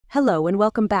Hello and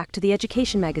welcome back to the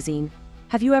Education Magazine.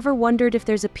 Have you ever wondered if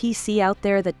there's a PC out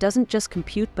there that doesn't just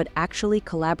compute but actually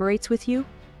collaborates with you?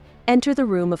 Enter the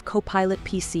room of Copilot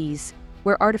PCs,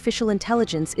 where artificial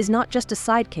intelligence is not just a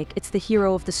sidekick, it's the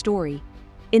hero of the story.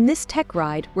 In this tech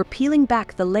ride, we're peeling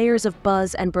back the layers of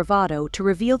buzz and bravado to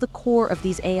reveal the core of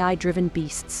these AI-driven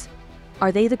beasts.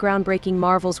 Are they the groundbreaking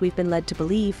marvels we've been led to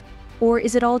believe, or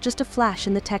is it all just a flash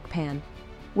in the tech pan?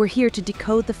 We're here to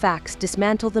decode the facts,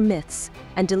 dismantle the myths,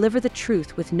 and deliver the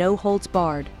truth with no holds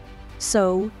barred.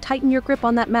 So, tighten your grip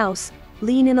on that mouse,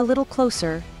 lean in a little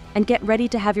closer, and get ready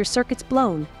to have your circuits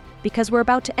blown, because we're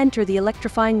about to enter the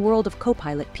electrifying world of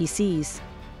Copilot PCs.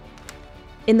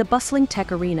 In the bustling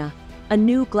tech arena, a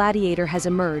new gladiator has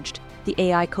emerged, the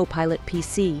AI Copilot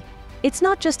PC. It's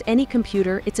not just any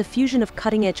computer, it's a fusion of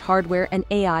cutting-edge hardware and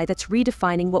AI that's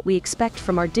redefining what we expect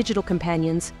from our digital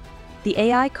companions. The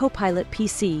AI Copilot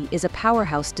PC is a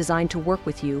powerhouse designed to work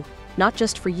with you, not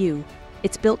just for you.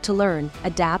 It's built to learn,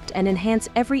 adapt, and enhance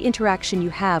every interaction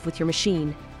you have with your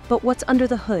machine. But what's under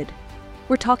the hood?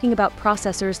 We're talking about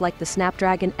processors like the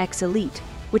Snapdragon X Elite,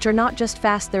 which are not just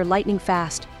fast, they're lightning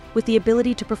fast, with the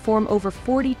ability to perform over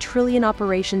 40 trillion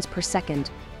operations per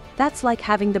second. That's like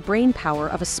having the brain power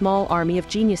of a small army of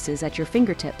geniuses at your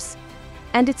fingertips.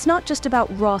 And it's not just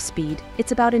about raw speed,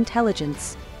 it's about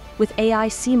intelligence. With AI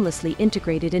seamlessly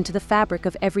integrated into the fabric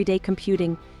of everyday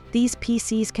computing, these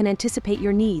PCs can anticipate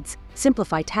your needs,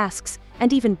 simplify tasks,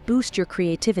 and even boost your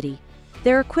creativity.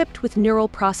 They're equipped with neural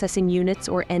processing units,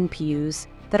 or NPUs,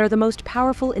 that are the most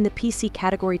powerful in the PC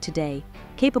category today,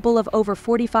 capable of over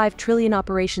 45 trillion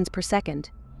operations per second.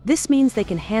 This means they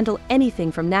can handle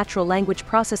anything from natural language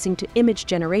processing to image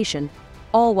generation,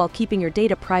 all while keeping your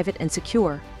data private and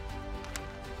secure.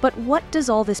 But what does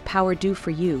all this power do for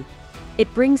you?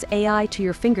 It brings AI to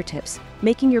your fingertips,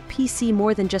 making your PC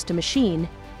more than just a machine,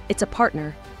 it's a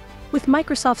partner. With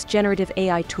Microsoft's generative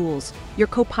AI tools, your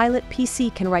Copilot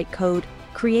PC can write code,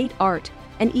 create art,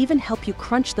 and even help you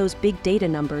crunch those big data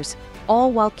numbers,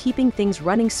 all while keeping things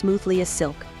running smoothly as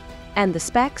silk. And the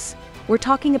specs? We're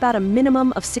talking about a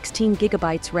minimum of 16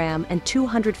 gigabytes RAM and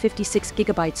 256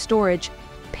 gigabytes storage,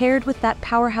 paired with that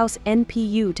powerhouse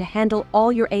NPU to handle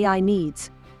all your AI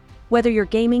needs. Whether you're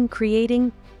gaming,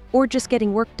 creating, or just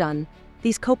getting work done,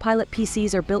 these Copilot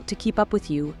PCs are built to keep up with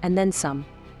you, and then some.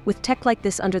 With tech like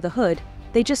this under the hood,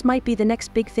 they just might be the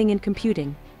next big thing in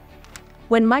computing.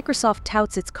 When Microsoft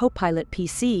touts its Copilot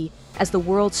PC as the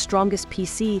world's strongest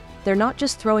PC, they're not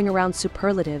just throwing around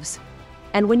superlatives.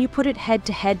 And when you put it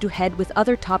head-to-head with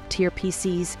other top-tier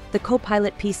PCs, the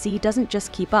Copilot PC doesn't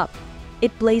just keep up,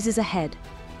 it blazes ahead.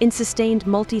 In sustained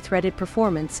multi-threaded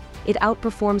performance, it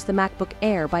outperforms the MacBook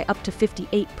Air by up to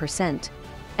 58%.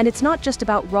 And it's not just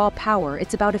about raw power,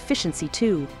 it's about efficiency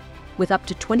too. With up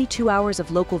to 22 hours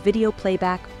of local video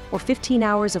playback or 15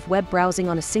 hours of web browsing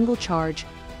on a single charge,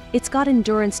 it's got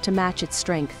endurance to match its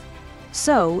strength.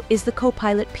 So, is the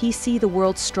Copilot PC the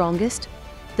world's strongest?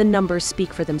 The numbers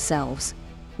speak for themselves.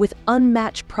 With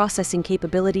unmatched processing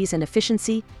capabilities and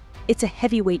efficiency, it's a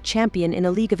heavyweight champion in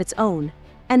a league of its own.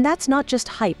 And that's not just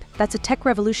hype, that's a tech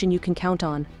revolution you can count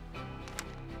on.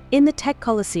 In the tech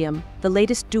coliseum, the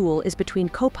latest duel is between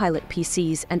Copilot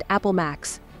PCs and Apple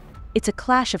Macs. It's a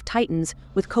clash of titans,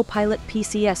 with Copilot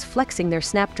PCs flexing their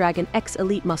Snapdragon X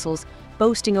Elite muscles,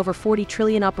 boasting over 40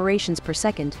 trillion operations per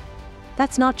second.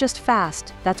 That's not just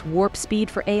fast, that's warp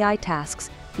speed for AI tasks,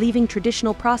 leaving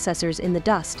traditional processors in the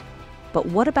dust. But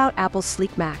what about Apple's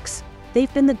sleek Macs?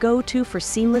 They've been the go-to for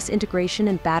seamless integration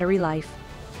and battery life.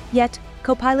 Yet,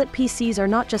 Copilot PCs are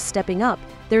not just stepping up,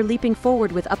 they're leaping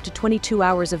forward with up to 22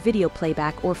 hours of video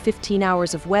playback or 15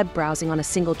 hours of web browsing on a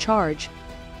single charge.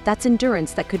 That's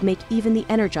endurance that could make even the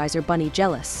Energizer Bunny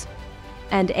jealous.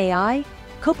 And AI?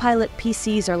 Copilot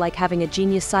PCs are like having a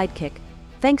genius sidekick,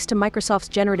 thanks to Microsoft's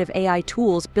generative AI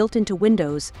tools built into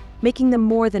Windows, making them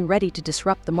more than ready to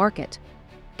disrupt the market.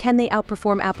 Can they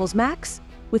outperform Apple's Macs?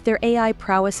 With their AI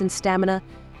prowess and stamina,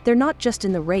 they're not just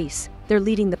in the race, they're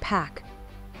leading the pack.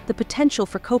 The potential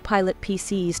for Copilot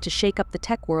PCs to shake up the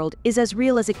tech world is as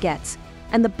real as it gets,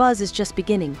 and the buzz is just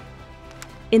beginning.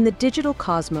 In the digital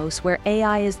cosmos where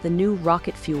AI is the new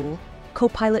rocket fuel,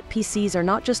 Copilot PCs are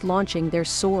not just launching, they're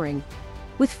soaring.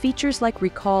 With features like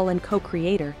Recall and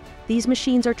Cocreator, these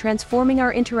machines are transforming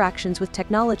our interactions with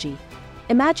technology.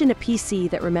 Imagine a PC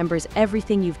that remembers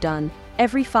everything you've done,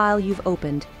 every file you've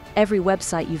opened, every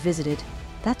website you visited.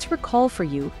 That's Recall for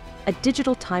you, a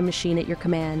digital time machine at your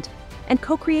command. And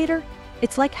Cocreator?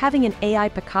 It's like having an AI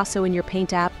Picasso in your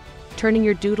Paint app, turning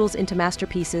your doodles into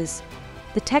masterpieces.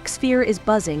 The tech sphere is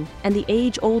buzzing, and the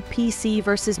age-old PC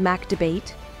versus Mac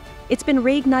debate? It's been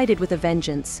reignited with a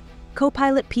vengeance.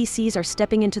 Copilot PCs are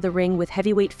stepping into the ring with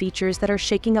heavyweight features that are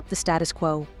shaking up the status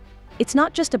quo. It's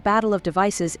not just a battle of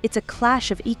devices, it's a clash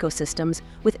of ecosystems,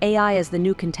 with AI as the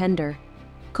new contender.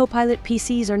 Copilot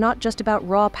PCs are not just about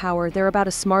raw power, they're about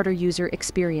a smarter user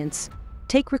experience.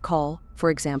 Take Recall, for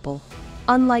example.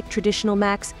 Unlike traditional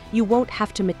Macs, you won't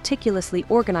have to meticulously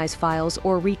organize files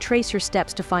or retrace your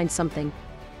steps to find something.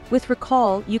 With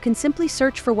Recall, you can simply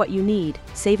search for what you need,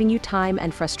 saving you time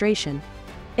and frustration.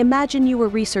 Imagine you were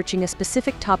researching a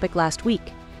specific topic last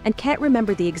week and can't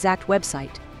remember the exact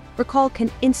website. Recall can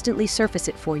instantly surface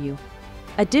it for you.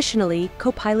 Additionally,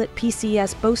 Copilot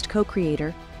PCs boast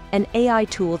Cocreator, an AI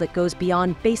tool that goes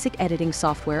beyond basic editing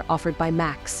software offered by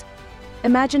Macs.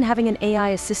 Imagine having an AI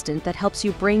assistant that helps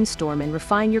you brainstorm and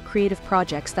refine your creative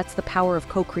projects. That's the power of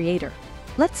Cocreator.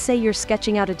 Let's say you're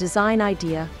sketching out a design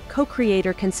idea.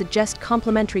 Cocreator can suggest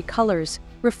complementary colors,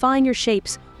 refine your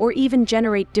shapes, or even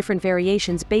generate different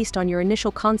variations based on your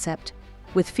initial concept.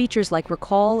 With features like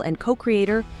Recall and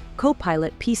Cocreator,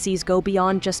 Copilot PCs go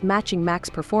beyond just matching Mac's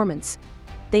performance.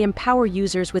 They empower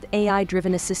users with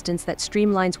AI-driven assistance that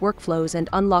streamlines workflows and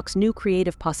unlocks new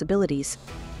creative possibilities.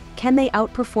 Can they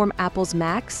outperform Apple's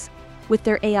Macs? With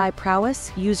their AI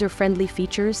prowess, user-friendly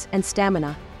features, and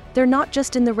stamina, they're not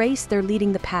just in the race, they're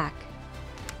leading the pack.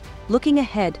 Looking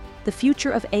ahead, the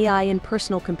future of AI in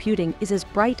personal computing is as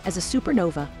bright as a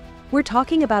supernova. We're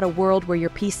talking about a world where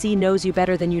your PC knows you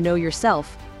better than you know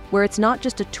yourself, where it's not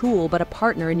just a tool but a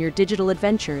partner in your digital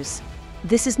adventures.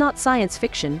 This is not science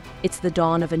fiction, it's the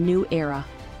dawn of a new era.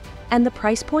 And the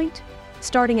price point?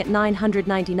 Starting at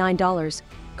 $999,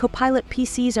 Copilot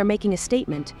PCs are making a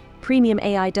statement. Premium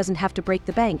AI doesn't have to break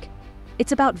the bank.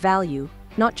 It's about value,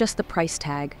 not just the price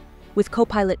tag. With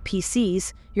Copilot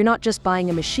PCs, you're not just buying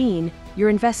a machine, you're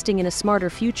investing in a smarter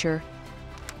future.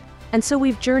 And so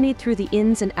we've journeyed through the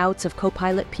ins and outs of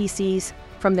Copilot PCs,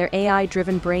 from their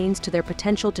AI-driven brains to their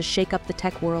potential to shake up the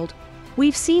tech world.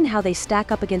 We've seen how they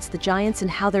stack up against the giants and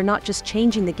how they're not just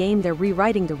changing the game, they're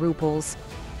rewriting the rules.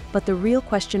 But the real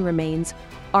question remains,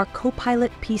 are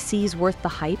Copilot PCs worth the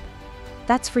hype?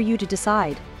 That's for you to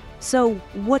decide. So,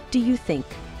 what do you think?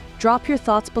 Drop your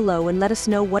thoughts below and let us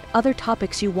know what other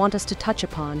topics you want us to touch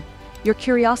upon. Your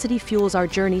curiosity fuels our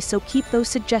journey, so keep those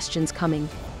suggestions coming.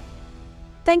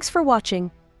 Thanks for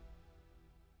watching.